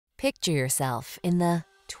Picture yourself in the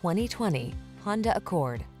 2020 Honda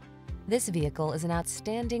Accord. This vehicle is an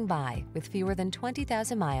outstanding buy with fewer than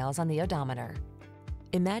 20,000 miles on the odometer.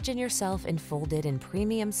 Imagine yourself enfolded in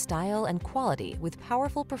premium style and quality with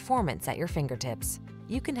powerful performance at your fingertips.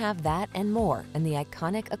 You can have that and more in the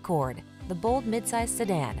iconic Accord, the bold midsize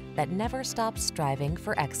sedan that never stops striving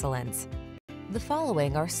for excellence. The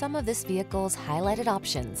following are some of this vehicle's highlighted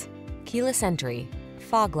options: keyless entry,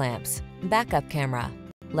 fog lamps, backup camera,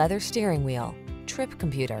 leather steering wheel, trip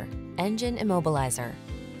computer, engine immobilizer,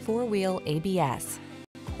 four-wheel ABS.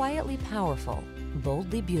 Quietly powerful,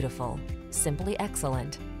 boldly beautiful, simply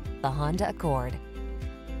excellent. The Honda Accord.